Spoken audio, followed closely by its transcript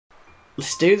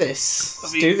Let's do this.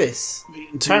 Let's do this.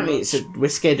 Apparently, we're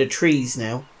scared of trees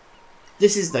now.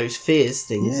 This is those fears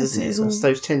things, isn't it? That's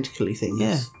those tentacly things.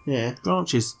 Yeah. Yeah.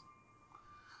 Branches.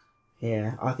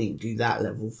 Yeah, I think do that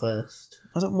level first.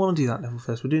 I don't want to do that level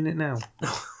first. We're doing it now.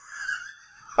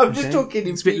 I'm just talking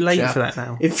in It's a bit late for that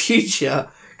now. In future,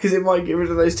 because it might get rid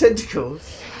of those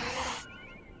tentacles.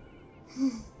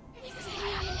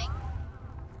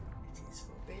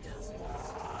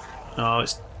 Oh,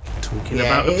 it's talking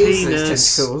about a penis.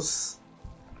 Those tentacles.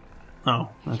 Oh,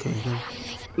 okay. Then.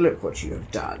 Look what you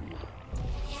have done.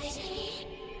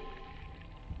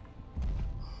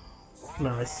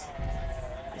 Nice.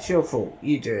 It's your fault.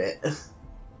 You do it.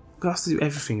 I have to do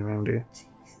everything around here.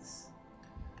 Jesus.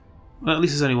 Well, at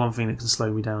least there's only one thing that can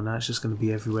slow me down now. It's just going to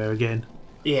be everywhere again.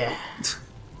 Yeah.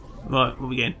 Right, what are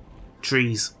we getting?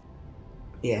 Trees.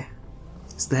 Yeah.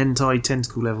 It's the hentai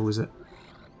tentacle level, is it?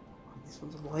 This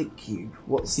one's a white cube.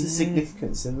 What's the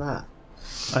significance in that?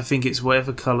 I think it's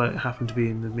whatever colour it happened to be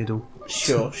in the middle.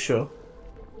 Sure, sure.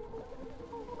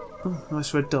 Oh,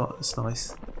 nice red dot. That's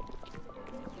nice.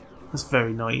 That's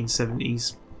very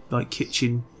 1970s, like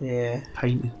kitchen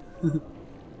painting. Well,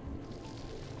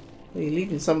 you're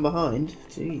leaving some behind.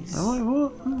 Jeez. Am I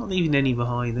what? I'm not leaving any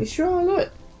behind. You sure?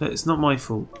 Look. It's not my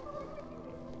fault.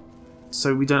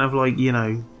 So we don't have, like, you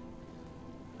know,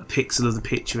 a pixel of the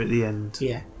picture at the end.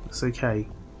 Yeah. It's okay.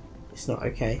 It's not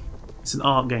okay. It's an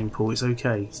art game, Paul. It's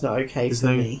okay. It's not okay for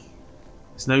me.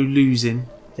 There's no losing.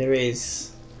 There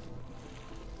is.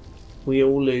 We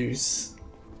all lose.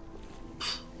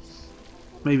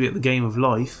 Maybe at the game of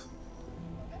life.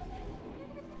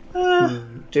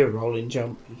 Do a rolling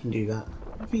jump. You can do that.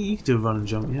 I think you could do a run and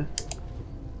jump, yeah.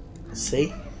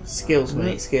 See? Skills,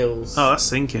 mate. Skills. Oh, that's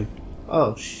sinking.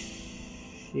 Oh,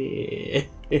 shit.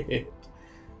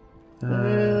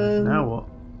 Now what?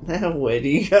 Now where do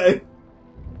you go?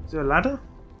 Is there a ladder?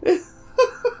 Don't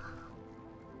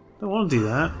want to do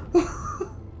that.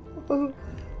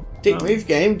 Dick move,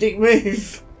 game. Dick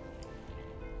move.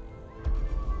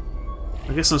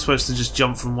 I guess I'm supposed to just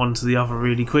jump from one to the other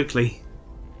really quickly.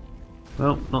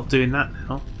 Well, not doing that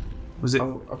now. Was it?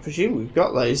 I presume we've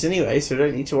got those anyway, so we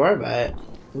don't need to worry about it.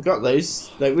 We've got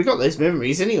those. Like, we've got those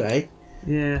memories anyway.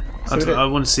 Yeah. So I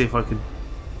want to see if I could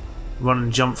run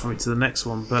and jump from it to the next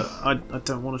one, but I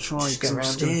don't want to try. Just go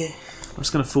around here. I'm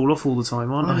just going to fall off all the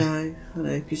time, aren't I? I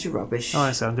know, because you're rubbish. Oh,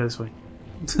 I see. I'll go this way.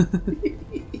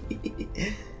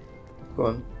 Go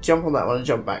on, jump on that one and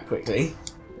jump back quickly.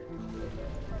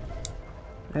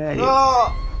 There you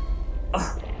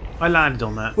I landed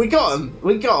on that. We got him.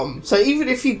 We got him. So even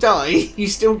if you die, you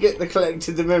still get the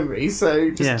collected the memory.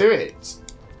 So just do it.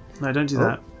 No, don't do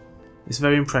that. It's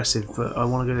very impressive, but I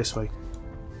want to go this way.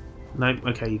 No,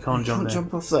 okay, you can't jump there.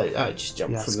 Jump off though. Oh, just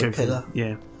jump from the pillar.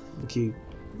 Yeah, the cube.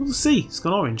 Oh, the sea. It's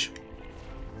gone orange.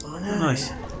 Oh no.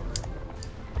 Nice.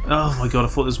 Oh my god, I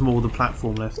thought there was more of the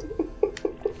platform left.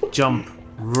 Jump.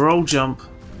 Roll jump.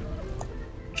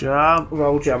 Jump.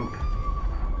 Roll jump.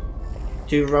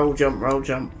 Do roll jump, roll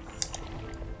jump.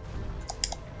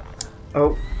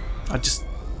 Oh. I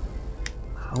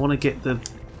want to get the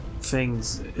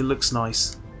things. It looks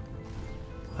nice.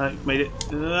 I made it.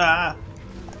 Ah!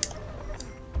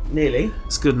 Nearly.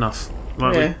 It's good enough.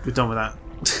 Right, Yeah. we're done with that.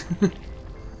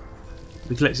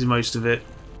 We collected most of it.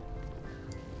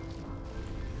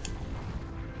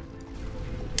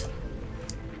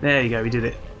 There you go, we did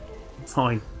it.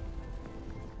 Fine.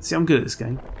 See, I'm good at this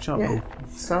game. Shut up, Paul.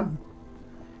 Son.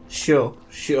 Sure,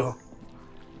 sure.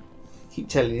 Keep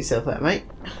telling yourself that, mate.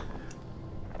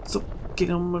 Stop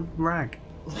getting on my rag.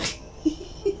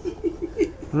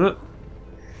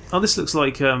 Oh, this looks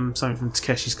like something from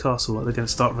Takeshi's Castle, like they're going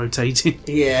to start rotating.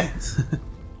 Yeah.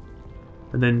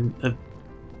 And then a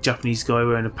Japanese guy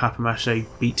wearing a papier-mâché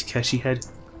beat Takeshi head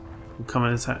will come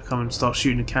and start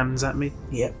shooting the cannons at me.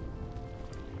 Yep.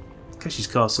 Takeshi's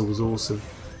Castle was awesome.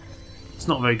 It's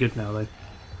not very good now, though.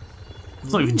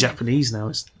 It's not even Japanese now,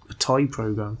 it's a Thai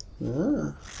program.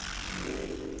 Ah.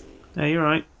 Yeah, you're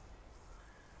right.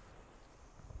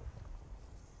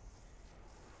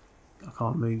 I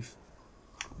can't move.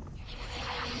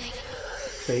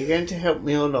 So you're going to help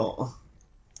me or not?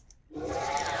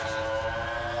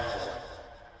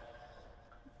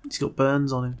 He's got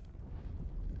burns on him.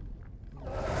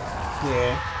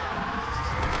 Yeah.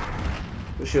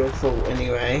 It's your fault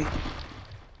anyway.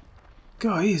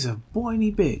 God, he's a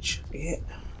whiny bitch. Yeah.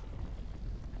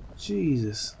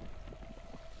 Jesus.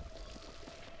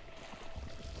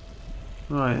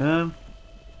 Right,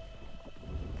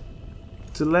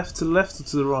 to the left, or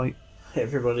to the right?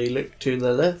 Everybody look to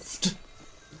the left.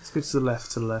 Let's go to the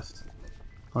left.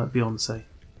 Like Beyonce.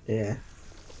 Yeah.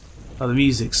 Oh, the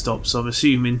music stopped, so I'm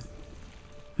assuming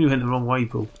We went the wrong way,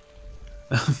 Paul.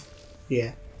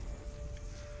 Yeah.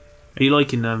 Are you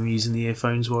liking using the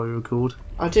earphones while you record?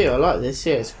 I do. I like this.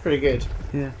 Yeah, it's pretty good.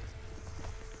 Yeah.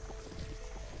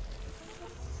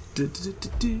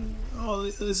 Oh,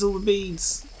 there's all the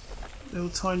beads. They're all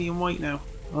tiny and white now.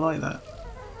 I like that.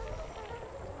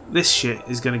 This shit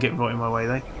is going to get right in my way,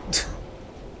 though.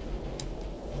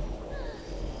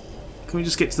 Can we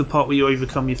just get to the part where you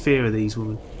overcome your fear of these,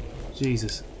 woman?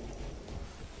 Jesus.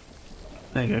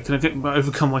 There you go. Can I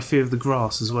overcome my fear of the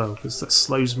grass as well? Because that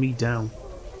slows me down.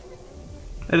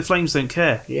 Hey, the flames don't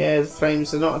care. Yeah, the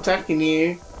flames are not attacking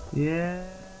you. Yeah.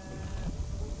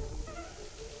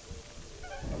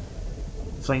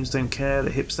 The flames don't care.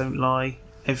 The hips don't lie.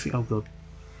 Everything. Oh god.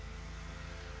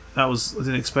 I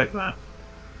didn't expect that.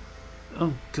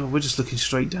 Oh god, we're just looking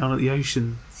straight down at the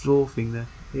ocean floor thing there.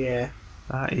 Yeah.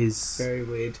 That is very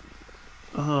weird.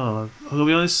 Oh, I'm gonna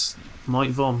be honest. Might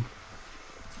vom.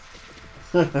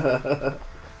 No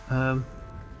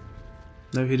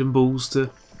hidden balls to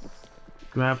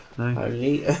grab. No.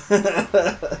 Only. This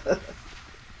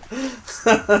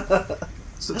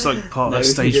looks like part of that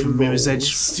stage from Mirror's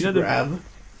Edge. Do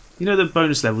you know the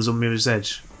bonus levels on Mirror's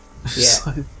Edge?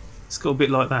 Yeah. It's got a bit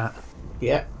like that.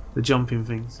 Yeah. The jumping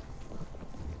things.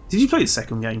 Did you play the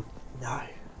second game? No.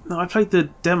 No, I played the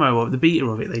demo of the beta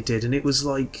of it they did, and it was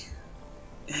like...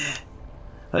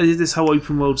 They did this whole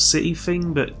open world city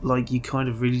thing, but like you kind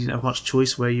of really didn't have much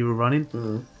choice where you were running.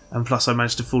 Mm. And plus I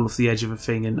managed to fall off the edge of a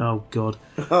thing and oh god.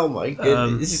 Oh my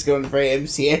goodness, this is going very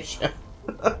MCS.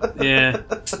 Yeah,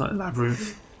 like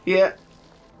Labyrinth. Yeah.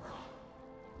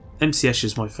 MC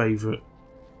Escher's my favourite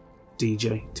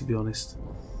DJ, to be honest.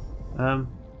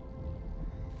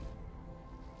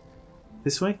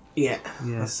 This way? Yeah,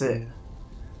 yeah, that's it. Yeah.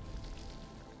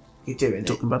 You're doing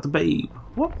Talking about the babe.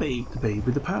 What babe? The babe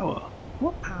with the power.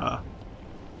 What power?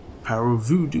 Power of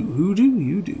voodoo. Who do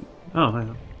you do? Oh, hang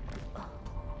on.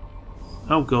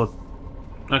 Oh god.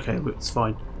 Okay, but it's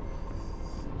fine.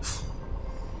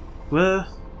 Well,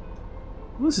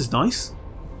 this is nice.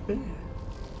 Yeah.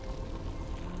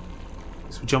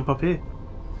 So we jump up here.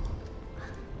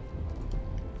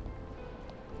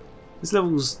 This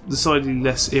level's decidedly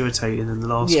less irritating than the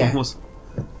last one was.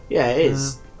 Yeah, it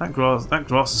is. That grass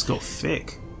has got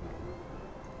thick.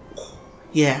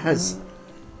 Yeah, it has.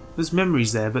 There's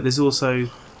memories there, but there's also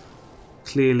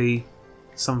clearly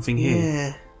something here.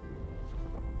 Yeah.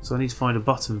 So I need to find a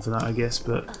button for that, I guess,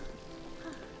 but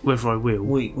whether I will...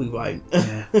 We won't.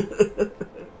 Yeah.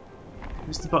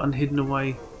 Is the button hidden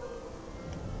away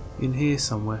in here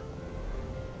somewhere?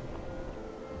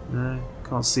 No,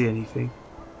 can't see anything.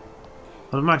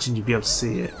 I'd imagine you'd be able to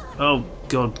see it. Oh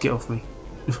god, get off me.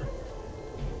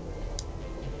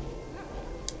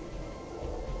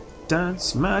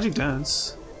 Dance, magic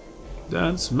dance.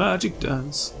 Dance, magic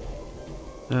dance.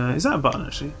 Is that a button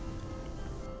actually?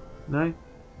 No?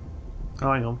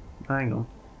 Oh, hang on. Hang on.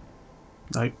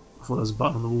 No, I thought there was a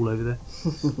button on the wall over there.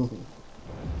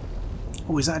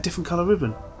 Oh, is that a different colour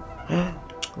ribbon?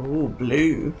 Oh,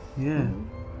 blue. Yeah.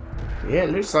 Yeah,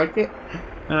 it looks like it.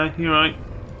 You're right.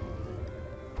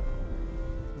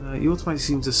 You automatically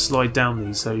seem to slide down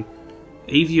these, so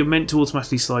either you're meant to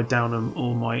automatically slide down them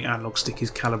or my analog stick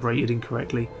is calibrated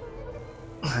incorrectly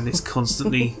and it's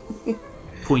constantly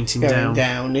pointing Going down.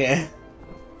 down, yeah.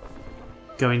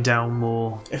 Going down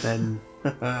more than...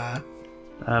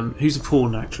 who's a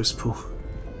porn actress, Paul?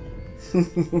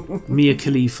 Mia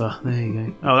Khalifa. There you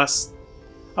go. Oh, that's...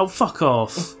 Oh, fuck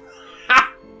off.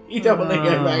 You don't want to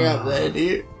go back up there, do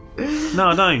you? No,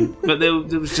 I don't. But there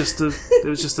was just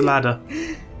a ladder.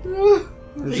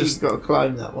 You've got to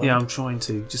climb that one. Yeah, I'm trying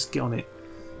to. Just get on it.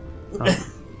 Oh.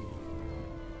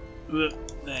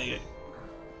 There you go.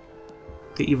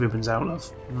 Get your ribbons out, love.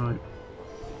 Right.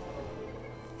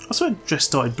 I swear dress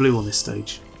started blue on this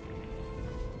stage.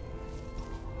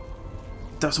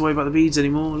 Don't have to worry about the beads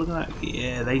anymore. Look at that.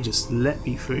 Yeah, they just let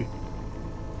me through.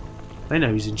 They know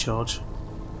who's in charge.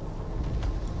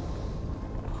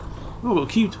 Oh, I've got a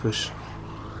cube to push.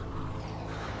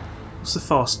 What's the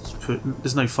fast put?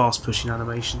 There's no fast pushing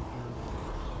animation.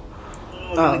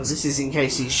 Oh, this is in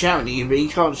case he's shouting at you, but he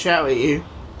can't shout at you.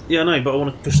 Yeah, I know, but I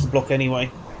want to push the block anyway.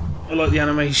 I like the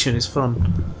animation, it's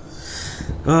fun.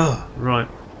 Oh, right.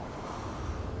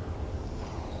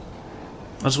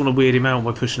 I just want to weird him out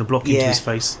by pushing a block into his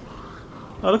face.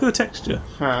 Oh, look at the texture.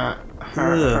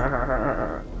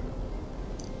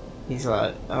 He's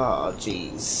like, oh,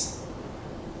 jeez.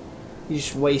 You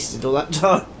just wasted all that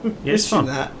time. Yeah, it's fun.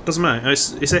 That. Doesn't matter.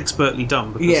 It's expertly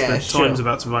done because the time's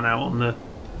about to run out on the...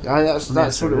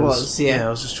 that's what it was, yeah. Yeah, I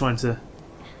was just trying to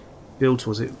build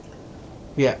towards it.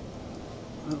 Yeah.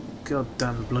 Oh, god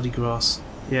damn the bloody grass.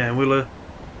 Yeah, and we'll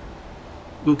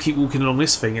we'll keep walking along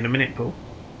this thing in a minute, Paul.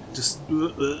 Just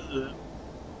there's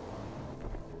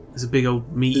a big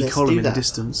old meaty column in the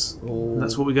distance, and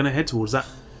that's what we're going to head towards. That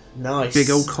nice big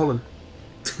old column.